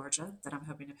now in Georgia that I'm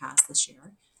hoping to pass this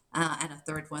year, and a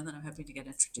third one that I'm hoping to get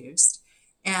introduced.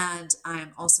 And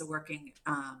I'm also working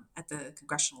at the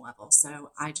congressional level.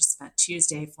 So I just spent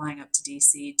Tuesday flying up to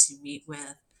DC to meet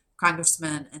with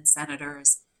congressmen and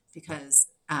senators because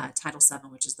Title VII,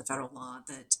 which is the federal law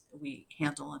that we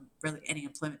handle, and really any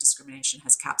employment discrimination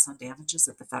has caps on damages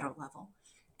at the federal level.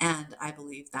 And I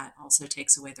believe that also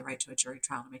takes away the right to a jury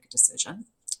trial to make a decision.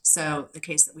 So the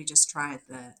case that we just tried,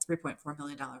 the $3.4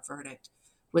 million verdict,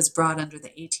 was brought under the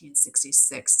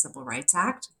 1866 Civil Rights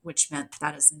Act, which meant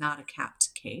that is not a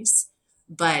capped case.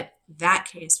 But that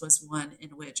case was one in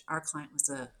which our client was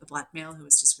a Black male who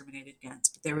was discriminated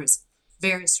against. But there was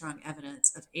very strong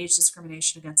evidence of age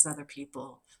discrimination against other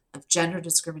people, of gender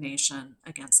discrimination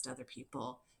against other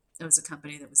people. It was a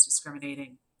company that was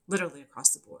discriminating literally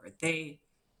across the board. They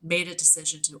made a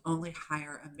decision to only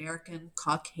hire American,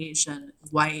 Caucasian,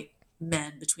 white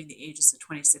men between the ages of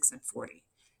 26 and 40.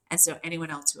 And so anyone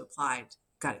else who applied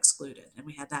got excluded. And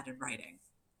we had that in writing.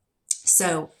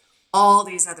 So all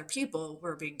these other people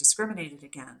were being discriminated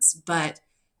against, but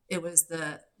it was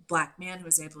the Black man who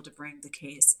was able to bring the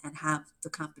case and have the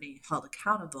company held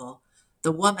accountable.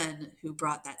 The woman who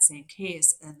brought that same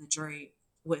case, and the jury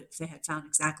would, if they had found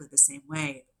exactly the same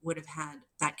way, would have had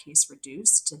that case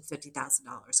reduced to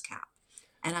 $50,000 cap.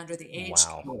 And under the age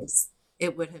Wow. case,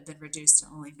 it would have been reduced to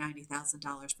only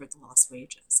 $90,000 for the lost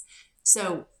wages.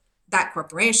 So that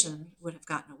corporation would have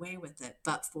gotten away with it,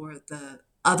 but for the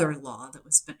other law that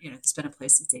was, that's been in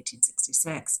place since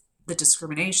 1866, the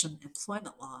discrimination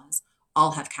employment laws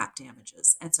all have cap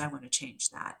damages. And so I want to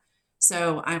change that.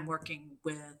 So I'm working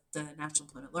with the National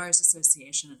Employment Lawyers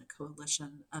Association and a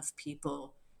coalition of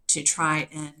people to try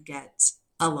and get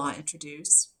a law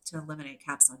introduced to eliminate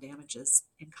caps on damages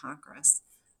in Congress,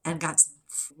 and got some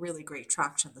really great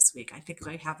traction this week. I think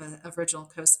we have an original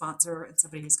co-sponsor and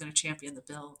somebody who's going to champion the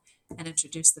bill and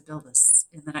introduce the bill this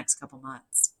in the next couple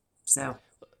months. So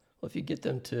Well, if you get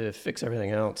them to fix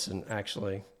everything else and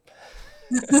actually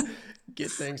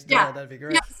get things done, yeah, that'd be yeah.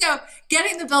 great. So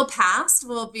getting the bill passed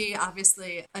will be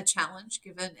obviously a challenge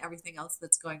given everything else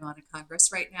that's going on in Congress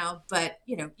right now. But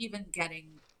even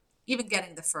getting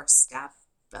the first step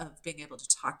of being able to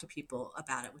talk to people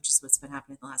about it, which is what's been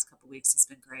happening the last couple of weeks, has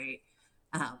been great.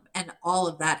 And all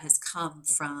of that has come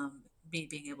from me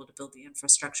being able to build the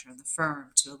infrastructure in the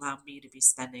firm to allow me to be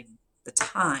spending the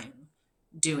time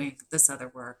doing this other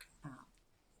work.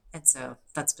 And so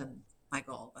that's been my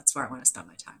goal. That's where I want to spend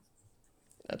my time.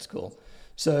 That's cool.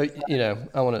 So,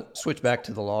 I want to switch back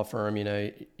to the law firm.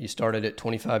 You started it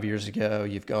 25 years ago.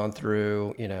 You've gone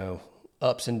through,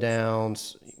 ups and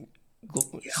downs,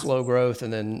 slow growth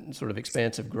and then sort of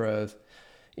expansive growth.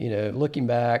 Looking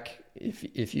back,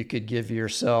 if you could give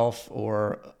yourself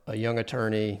or a young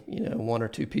attorney, one or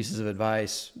two pieces of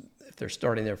advice, if they're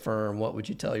starting their firm, what would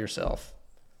you tell yourself?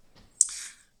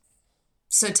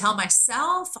 So tell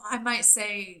myself, I might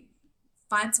say,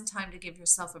 find some time to give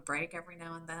yourself a break every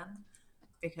now and then,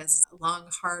 because it's a long,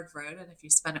 hard road. And if you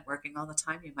spend it working all the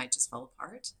time, you might just fall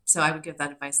apart. So I would give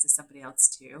that advice to somebody else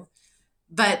too.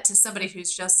 But to somebody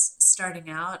who's just starting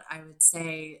out, I would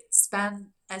say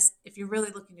if you're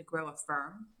really looking to grow a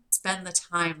firm, spend the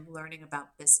time learning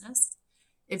about business.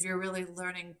 If you're really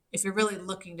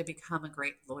looking to become a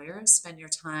great lawyer, spend your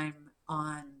time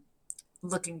on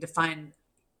looking to find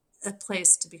a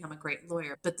place to become a great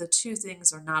lawyer. But the two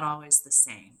things are not always the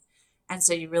same. And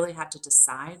so you really have to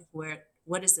decide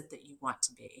what is it that you want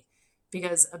to be?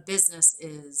 Because a business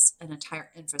is an entire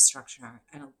infrastructure,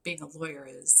 and being a lawyer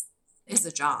is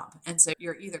a job. And so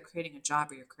you're either creating a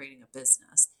job or you're creating a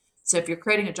business. So if you're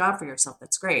creating a job for yourself,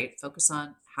 that's great. Focus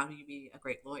on how do you be a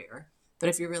great lawyer. But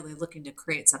if you're really looking to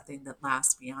create something that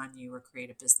lasts beyond you or create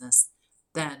a business,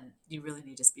 then you really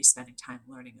need to be spending time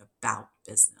learning about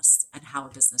business and how a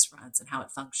business runs and how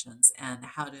it functions and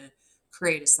how to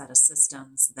create a set of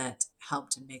systems that help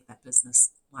to make that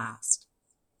business last.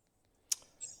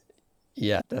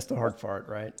 Yeah, that's the hard part,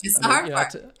 right? It's the hard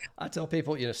part. I tell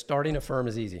people, starting a firm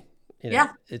is easy. Yeah.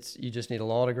 You just need a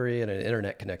law degree and an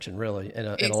internet connection, really, and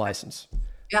a license.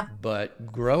 Yeah.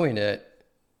 But growing it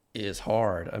is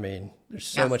hard. I mean, there's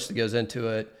so much that goes into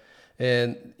it.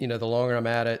 And, the longer I'm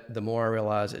at it, the more I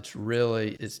realize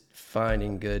it's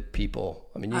finding good people.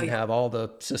 I mean, you can have all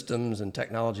the systems and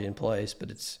technology in place,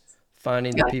 but it's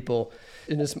finding the people.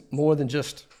 And it's more than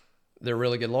just they're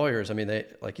really good lawyers. I mean,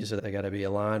 like you said, they got to be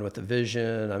aligned with the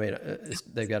vision. I mean,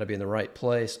 they've got to be in the right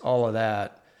place. All of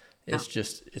that.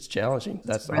 It's challenging.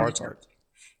 That's the hard part.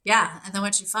 Yeah. And then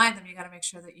once you find them, you got to make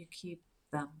sure that you keep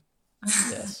them.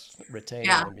 Yes. Retain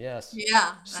them. Yes.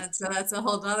 Yeah. And so that's a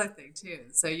whole other thing too.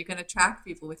 So you can attract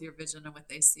people with your vision and what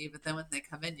they see, but then when they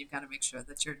come in, you've got to make sure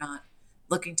that you're not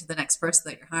looking to the next person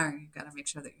that you're hiring. You've got to make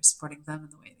sure that you're supporting them in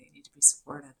the way they need to be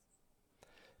supported.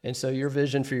 And so your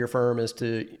vision for your firm is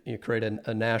to create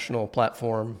a national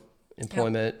platform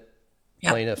employment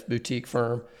plaintiff boutique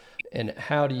firm. And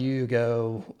how do you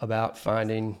go about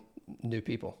finding new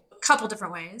people? A couple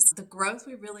different ways. The growth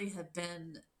we really have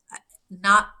been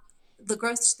not the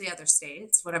growth to the other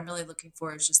states. What I'm really looking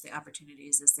for is just the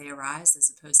opportunities as they arise,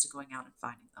 as opposed to going out and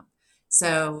finding them.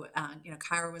 So,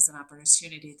 Kyra was an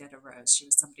opportunity that arose. She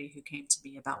was somebody who came to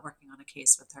me about working on a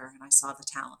case with her, and I saw the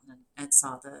talent and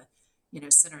saw the,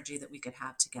 synergy that we could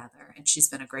have together. And she's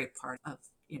been a great part of,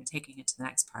 taking it to the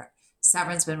next part.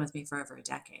 Severin's been with me for over a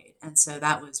decade. And so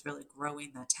that was really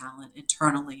growing that talent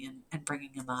internally and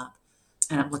bringing him up.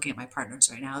 And I'm looking at my partners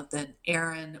right now. Then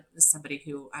Aaron is somebody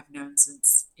who I've known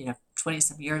since, 20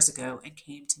 some years ago and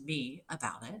came to me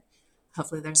about it.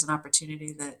 Hopefully there's an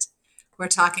opportunity that we're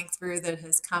talking through that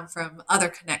has come from other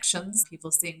connections,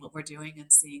 people seeing what we're doing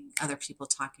and seeing other people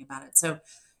talking about it. So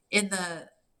in the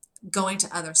going to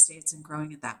other states and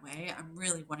growing it that way, I'm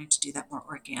really wanting to do that more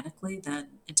organically than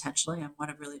intentionally. I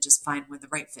want to really just find when the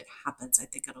right fit happens. I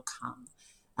think it'll come.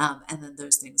 And then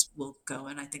those things will go.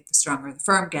 And I think the stronger the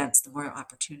firm gets, the more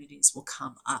opportunities will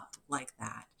come up like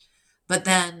that. But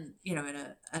then,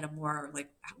 at a more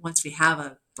like once we have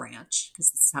a branch,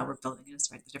 because this is how we're building it,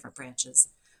 right? The different branches.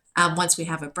 Once we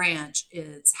have a branch,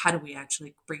 it's how do we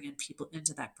actually bring in people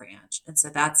into that branch? And so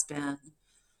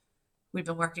we've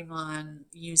been working on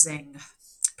using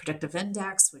Predictive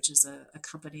Index, which is a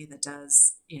company that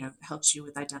does, helps you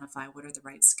with identify what are the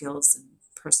right skills and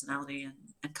personality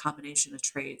and combination of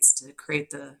traits to create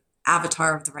the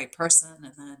avatar of the right person.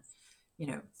 And then,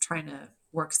 trying to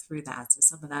work through that. So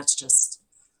some of that's just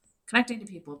connecting to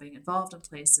people, being involved in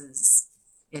places,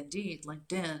 Indeed,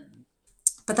 LinkedIn.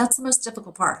 But that's the most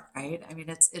difficult part, right? I mean,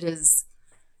 it is,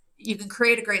 you can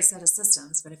create a great set of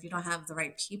systems, but if you don't have the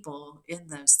right people in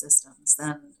those systems,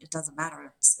 then it doesn't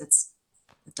matter.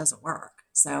 It doesn't work.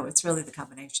 So it's really the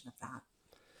combination of that.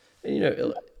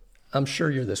 And, I'm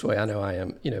sure you're this way. I know I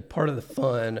am. Part of the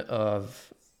fun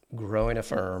of growing a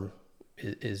firm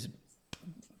is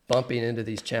bumping into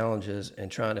these challenges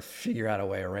and trying to figure out a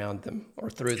way around them or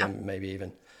through them, maybe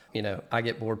even. I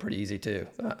get bored pretty easy too.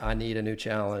 I need a new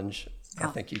challenge. I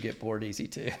think you get bored easy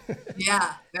too.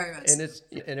 Yeah, very much.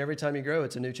 And every time you grow,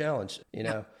 it's a new challenge.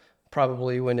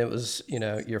 Probably when it was,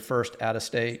 your first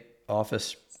out-of-state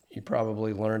office, you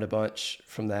probably learned a bunch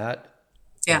from that.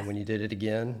 Yeah. And when you did it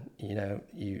again,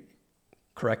 you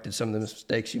corrected some of the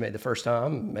mistakes you made the first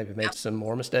time, maybe made some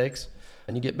more mistakes,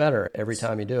 and you get better every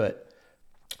time you do it.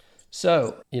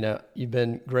 So, you've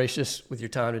been gracious with your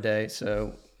time today.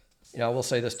 So, I will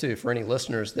say this too, for any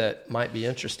listeners that might be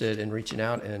interested in reaching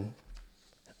out and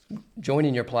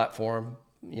joining your platform,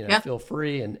 feel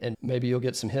free and maybe you'll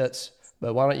get some hits.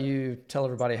 But why don't you tell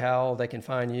everybody how they can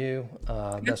find you,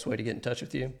 best way to get in touch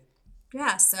with you?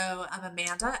 Yeah, so I'm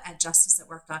Amanda at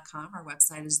justiceatwork.com. Our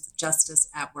website is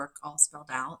justiceatwork, all spelled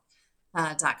out,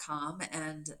 .com.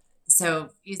 And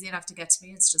so easy enough to get to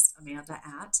me. It's just Amanda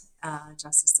at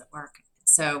Justice at Work.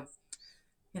 So,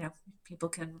 people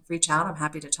can reach out. I'm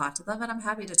happy to talk to them. And I'm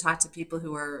happy to talk to people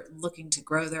who are looking to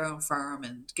grow their own firm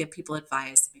and give people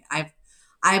advice.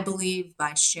 I believe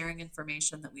by sharing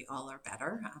information that we all are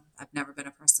better. I've never been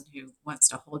a person who wants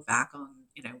to hold back on,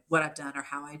 what I've done or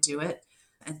how I do it.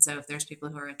 And so if there's people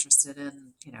who are interested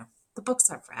in, the books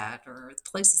I've read or the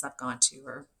places I've gone to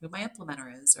or who my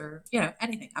implementer is or,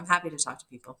 anything, I'm happy to talk to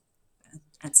people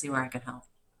and see where I can help.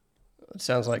 It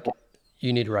sounds like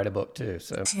you need to write a book too.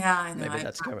 So yeah, I know. Maybe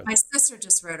that's coming. My sister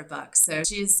just wrote a book. So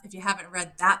if you haven't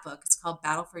read that book, it's called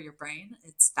Battle for Your Brain.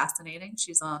 It's fascinating.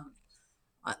 She's on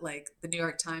like the New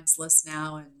York Times list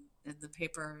now and in the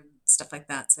paper and stuff like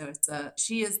that. So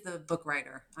she is the book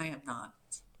writer. I am not.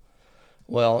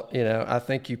 Well, I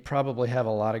think you probably have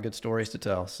a lot of good stories to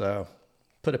tell. So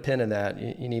put a pin in that.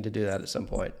 You need to do that at some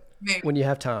point. Maybe. When you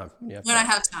have time. I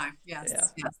have time. Yes. Yeah.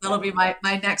 Yes. That'll be my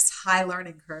next high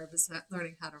learning curve is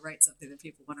learning how to write something that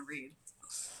people want to read.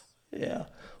 Yeah.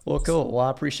 Well, cool. Well,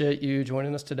 I appreciate you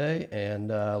joining us today and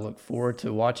look forward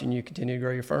to watching you continue to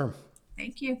grow your firm.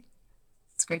 Thank you.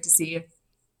 It's great to see you.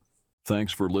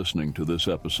 Thanks for listening to this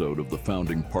episode of the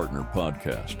Founding Partner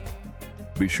Podcast.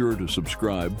 Be sure to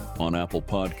subscribe on Apple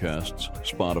Podcasts,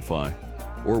 Spotify,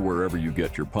 or wherever you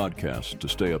get your podcasts to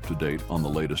stay up to date on the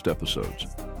latest episodes.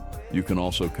 You can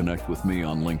also connect with me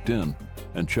on LinkedIn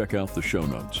and check out the show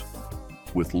notes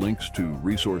with links to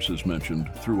resources mentioned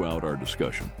throughout our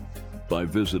discussion by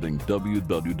visiting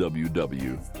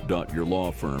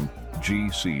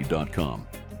www.yourlawfirmgc.com.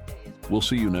 We'll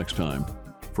see you next time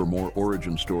for more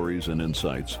origin stories and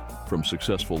insights from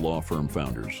successful law firm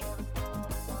founders.